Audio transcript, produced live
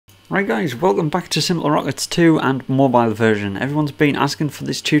Right guys, welcome back to SimpleRockets 2 and mobile version. Everyone's been asking for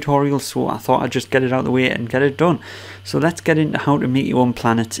this tutorial, so I thought I'd just get it out of the way and get it done. So let's get into how to make your own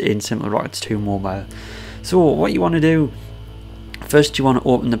planets in SimpleRockets 2 mobile. So what you want to do, first you want to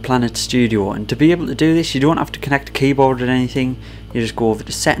open the Planet Studio, and to be able to do this you don't have to connect a keyboard or anything. You just go over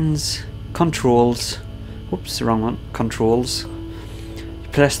to Settings, Controls, whoops, the wrong one, Controls. You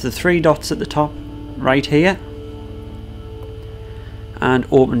press the three dots at the top right here and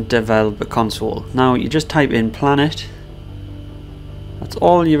open Developer Console. Now you just type in Planet. That's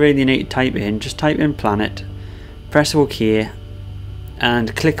all you really need to type in. Just type in Planet, press OK,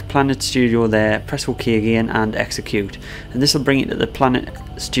 and click Planet Studio there, press OK again and execute. And this will bring it to the Planet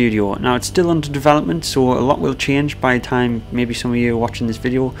Studio. Now it's still under development, so a lot will change by the time maybe some of you are watching this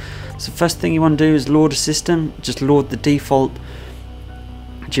video. So first thing you want to do is load a system. Just load the default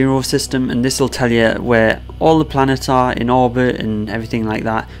Giro system, and this will tell you where all the planets are in orbit and everything like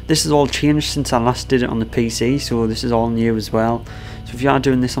that. This has all changed since I last did it on the PC, so this is all new as well. So if you are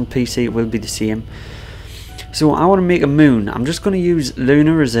doing this on PC it will be the same. So I want to make a moon. I'm just going to use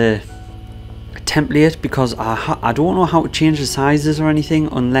Lunar as a template because I don't know how to change the sizes or anything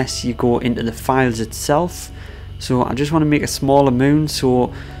unless you go into the files itself. So I just want to make a smaller moon.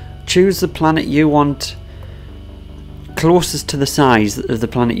 So choose the planet you want closest to the size of the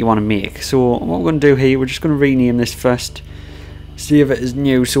planet you want to make. So what we're going to do here, we're just going to rename this first, save it as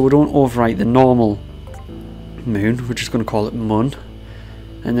new so we don't overwrite the normal moon. We're just going to call it Mun,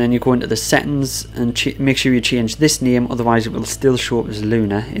 and then you go into the settings and make sure you change this name, otherwise it will still show up as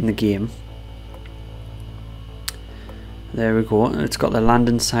Lunar in the game. There we go, it's got the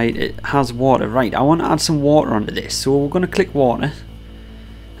landing site, it has water. Right, I want to add some water onto this, so we're going to click water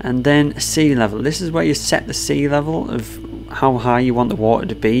and then sea level. This is where you set the sea level of how high you want the water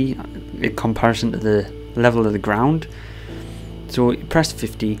to be in comparison to the level of the ground. So you press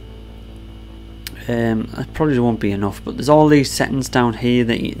 50. That probably won't be enough, but there's all these settings down here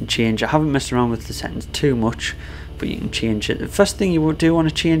that you can change. I haven't messed around with the settings too much, but you can change it. The first thing you do want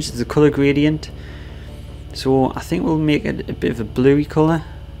to change is the color gradient. So I think we'll make it a bit of a bluey color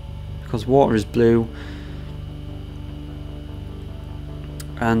because water is blue.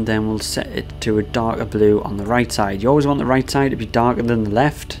 And then we'll set it to a darker blue on the right side. You always want the right side to be darker than the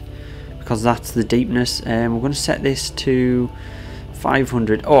left because that's the deepness. We're going to set this to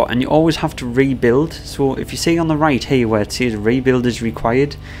 500. Oh, and you always have to rebuild. So if you see on the right here where it says rebuild is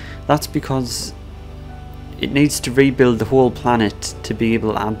required, that's because it needs to rebuild the whole planet to be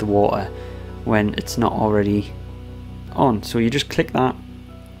able to add the water when it's not already on. So you just click that,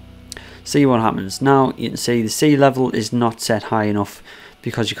 see what happens. Now you can see the sea level is not set high enough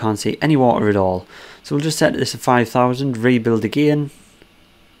because you can't see any water at all. So we'll just set this at 5,000, rebuild again.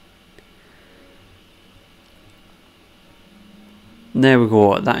 And there we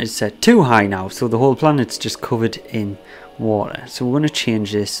go, that is set too high now, so the whole planet's just covered in water. So we're going to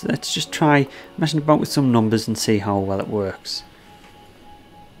change this. Let's just try messing about with some numbers and see how well it works.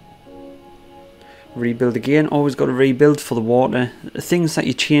 Rebuild again, always got to rebuild for the water. The things that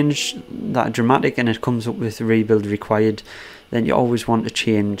you change that are dramatic and it comes up with rebuild required, then you always want to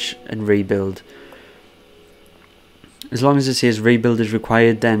change and rebuild. As long as it says rebuild is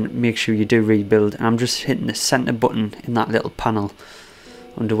required, then make sure you do rebuild. And I'm just hitting the center button in that little panel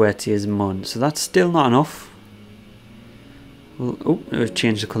under where it says Mun. So that's still not enough. I've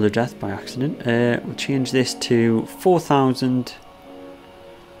changed the color depth by accident. We'll change this to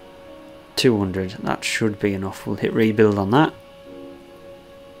 4,200. That should be enough. We'll hit rebuild on that.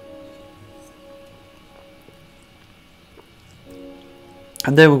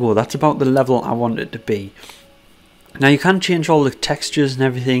 And there we go, that's about the level I want it to be. Now you can change all the textures and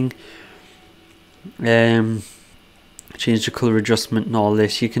everything. Change the colour adjustment and all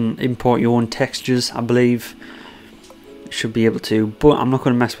this. You can import your own textures, I believe. You should be able to, but I'm not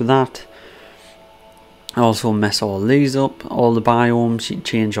going to mess with that. I also mess all these up, all the biomes, you can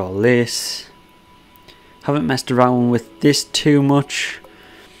change all this. Haven't messed around with this too much.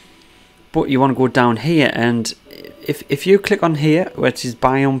 But you want to go down here, and if you click on here where it says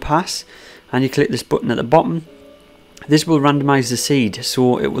biome pass and you click this button at the bottom, this will randomize the seed,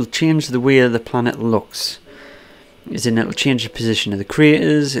 so it will change the way the planet looks. As in, it'll change the position of the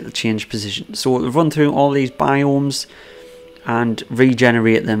craters, it'll change position, so it'll run through all these biomes and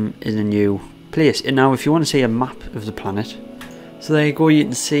regenerate them in a new place. And now if you want to see a map of the planet, so there you go, you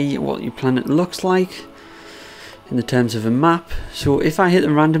can see what your planet looks like in the terms of a map. So if I hit the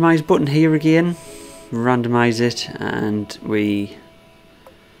randomize button here again, randomize it, and we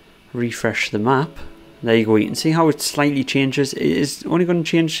refresh the map, there you go, you can see how it slightly changes. It is only going to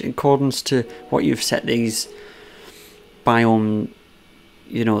change in accordance to what you've set these biome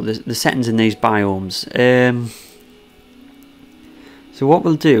you know, the settings in these biomes. So what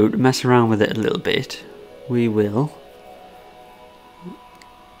we'll do to mess around with it a little bit, we will,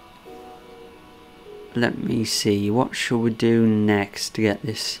 let me see, what should we do next to get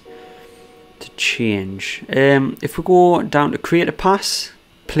this to change? If we go down to creator pass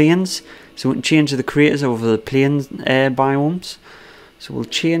planes, so we can change the creators over the planes biomes. So we'll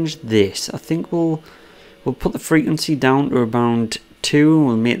change this. I think we'll put the frequency down to around 2 and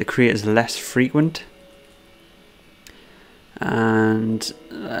we'll make the creators less frequent. And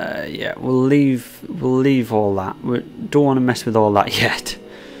yeah, we'll leave all that. We don't want to mess with all that yet.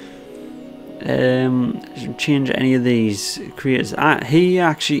 Change any of these creators. Here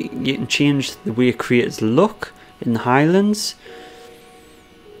actually you can change the way creators look in the Highlands.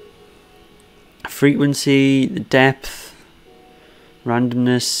 Frequency, the depth,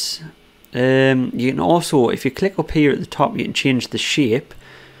 randomness. You can also, if you click up here at the top, you can change the shape.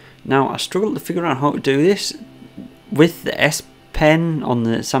 Now I struggle to figure out how to do this with the S Pen on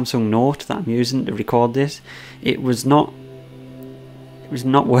the Samsung Note that I'm using to record this. It was not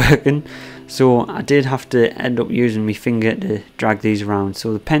working, so I did have to end up using my finger to drag these around.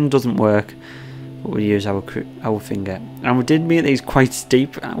 So the pen doesn't work, but we use our finger. And we did make these quite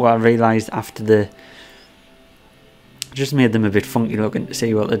steep. Well, I realised after just made them a bit funky looking to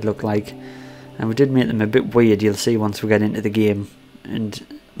see what they'd look like, and we did make them a bit weird. You'll see once we get into the game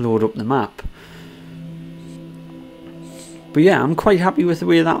and load up the map. But yeah, I'm quite happy with the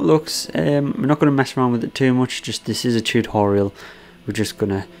way that looks. We're not going to mess around with it too much, just this is a tutorial. We're just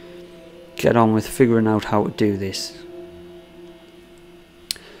going to get on with figuring out how to do this.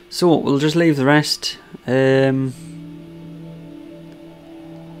 So we'll just leave the rest. Planes,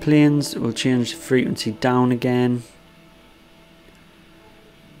 we'll change the frequency down again.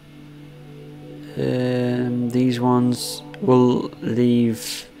 These ones we'll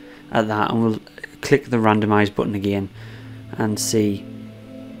leave at that, and we'll click the randomize button again and see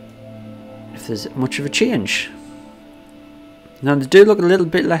if there's much of a change. Now they do look a little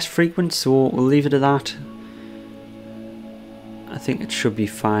bit less frequent, so we'll leave it at that. I think it should be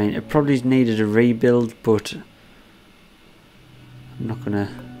fine. It probably needed a rebuild, but I'm not gonna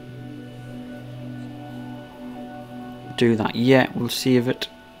do that yet. We'll save it.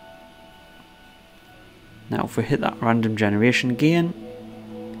 Now if we hit that random generation again,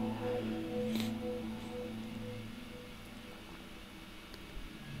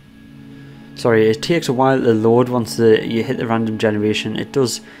 sorry, it takes a while to load once you hit the random generation. It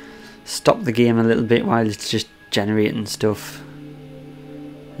does stop the game a little bit while it's just generating stuff,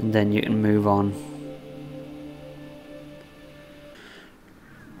 and then you can move on.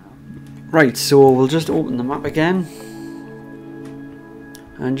 Right, so we'll just open the map again.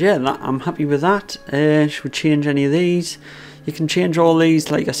 And yeah, I'm happy with that. Should we change any of these? You can change all these,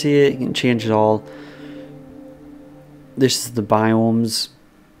 like I say, you can change it all. This is the biomes.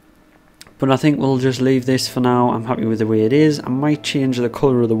 But I think we'll just leave this for now. I'm happy with the way it is. I might change the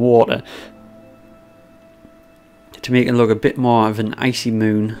colour of the water to make it look a bit more of an icy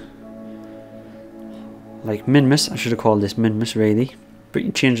moon. Like Minmus, I should have called this Minmus really. But you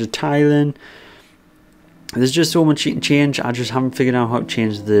can change the tiling. There's just so much you can change. I just haven't figured out how to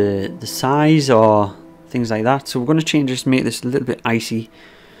change the size or things like that. So we're going to change this to make this a little bit icy.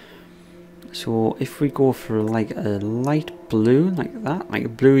 So if we go for like a light blue like that, like a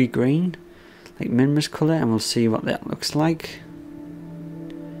bluey green, like Minmus colour, and we'll see what that looks like.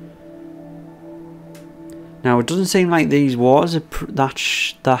 Now it doesn't seem like these waters are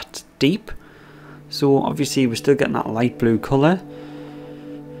that deep, so obviously we're still getting that light blue colour.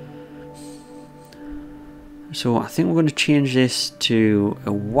 So I think we're going to change this to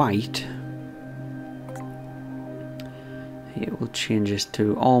a white. Here we'll change this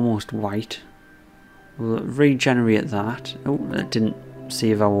to almost white. We'll regenerate that. Oh, that didn't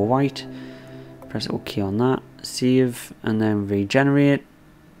save our white. Press OK on that. Save and then regenerate.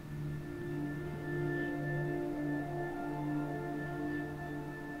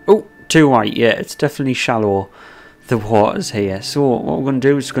 Oh, too white. Yeah, it's definitely shallow, the waters here. So what we're going to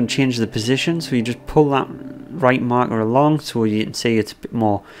do is we're going to change the position. So you just pull that right marker along so you can see it's a bit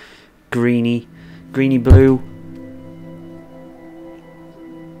more greeny blue.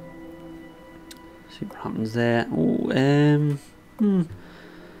 See what happens there. Oh,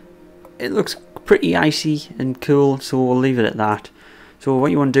 it looks pretty icy and cool, so we'll leave it at that. So what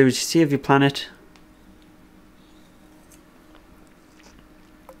you want to do is save your planet.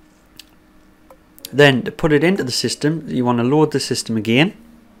 Then to put it into the system, you want to load the system again.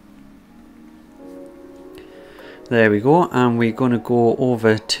 There we go, and we're going to go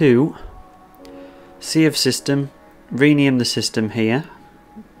over to Save System, rename the system here,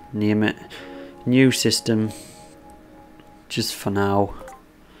 name it new system just for now.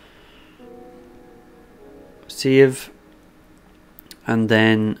 Save, and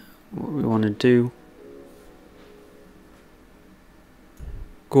then what we want to do,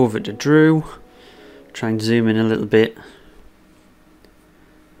 go over to Drew, try and zoom in a little bit,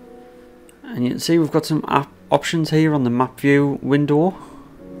 and you can see we've got some options here on the map view window.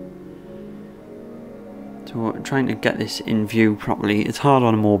 So I'm trying to get this in view properly. It's hard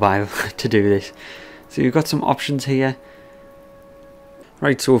on a mobile to do this. So you've got some options here.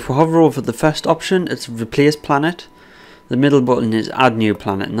 Right, so if we hover over the first option, it's replace planet. The middle button is add new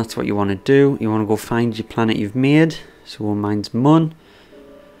planet, and that's what you want to do. You want to go find your planet you've made. So mine's Mun.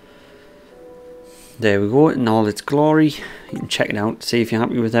 There we go, in all its glory. You can check it out, see if you're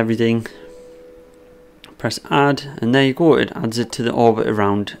happy with everything. Press add, and there you go, it adds it to the orbit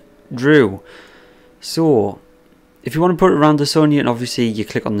around Drew. So if you want to put it around the sun, you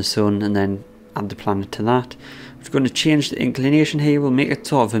click on the sun and then add the planet to that. If you're going to change the inclination here, we'll make it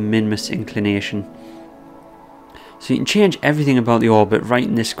sort of a minimus inclination. So you can change everything about the orbit right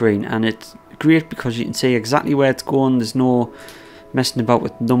in this screen, and it's great because you can see exactly where it's going. There's no messing about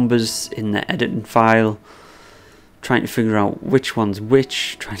with numbers in the editing file, trying to figure out which one's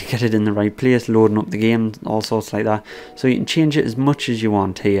which, trying to get it in the right place, loading up the game, all sorts like that. So you can change it as much as you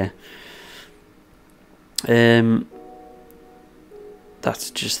want here.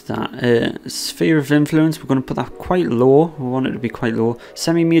 That's just that. Sphere of influence, we're going to put that quite low. We want it to be quite low.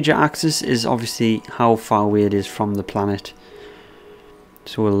 Semi-major axis is obviously how far away it is from the planet,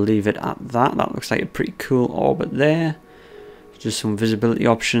 so we'll leave it at that. That looks like a pretty cool orbit there. Just some visibility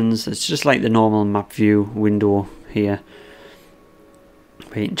options. It's just like the normal map view window here,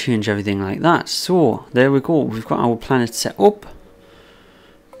 but you can change everything like that. So there we go, we've got our planet set up.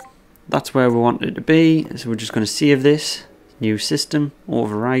 That's where we want it to be. So we're just going to save this. New system,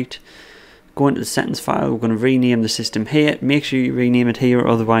 overwrite, go into the settings file. We're going to rename the system here. Make sure you rename it here,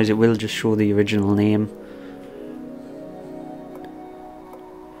 otherwise it will just show the original name.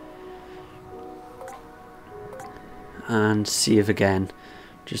 And save again.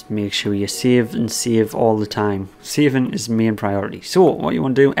 Just make sure you save and save all the time. Saving is the main priority. So what you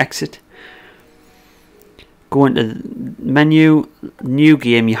want to do, exit, go into the menu, new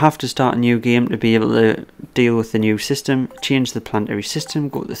game. You have to start a new game to be able to deal with the new system. Change the planetary system,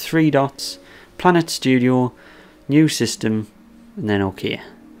 go to the three dots, Planet Studio, new system, and then OK.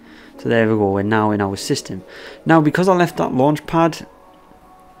 So there we go, we're now in our system. Now because I left that launch pad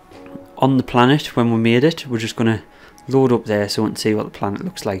on the planet when we made it, we're just going to load up there so we can see what the planet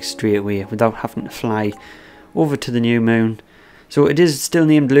looks like straight away without having to fly over to the new moon. So it is still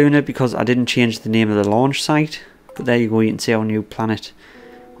named Luna because I didn't change the name of the launch site. But there you go, you can see our new planet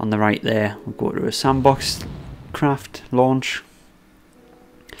on the right there. We'll go to a sandbox, craft, launch,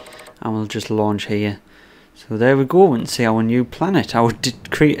 and we'll just launch here. So there we go, we can see our new planet. Our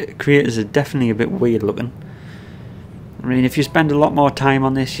creators are definitely a bit weird looking. I mean, if you spend a lot more time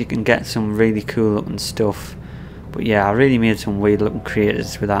on this, you can get some really cool looking stuff. But yeah, I really made some weird looking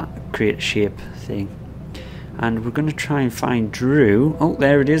creators with that creator shape thing. And we're going to try and find Drew. Oh,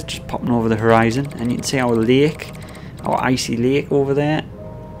 there it is, just popping over the horizon. And you can see our lake, our icy lake over there,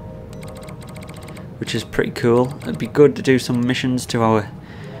 which is pretty cool. It'd be good to do some missions to our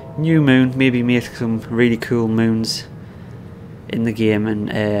new moon. Maybe make some really cool moons in the game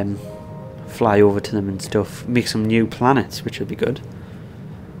and fly over to them and stuff. Make some new planets, which would be good.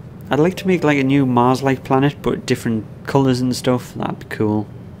 I'd like to make like a new Mars-like planet, but different colours and stuff. That'd be cool.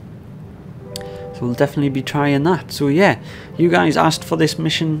 We'll definitely be trying that. So yeah, you guys asked for this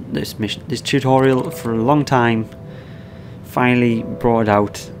tutorial for a long time. Finally brought it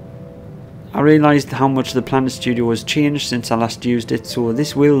out. I realised how much the Planet Studio has changed since I last used it, so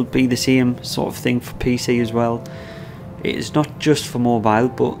this will be the same sort of thing for PC as well. It is not just for mobile,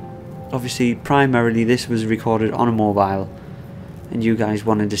 but obviously primarily this was recorded on a mobile, and you guys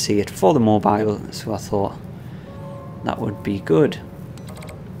wanted to see it for the mobile, so I thought that would be good.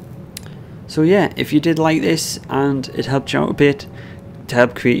 So yeah, if you did like this and it helped you out a bit to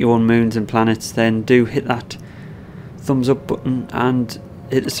help create your own moons and planets, then do hit that thumbs up button and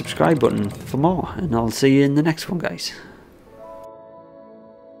hit the subscribe button for more, and I'll see you in the next one, guys.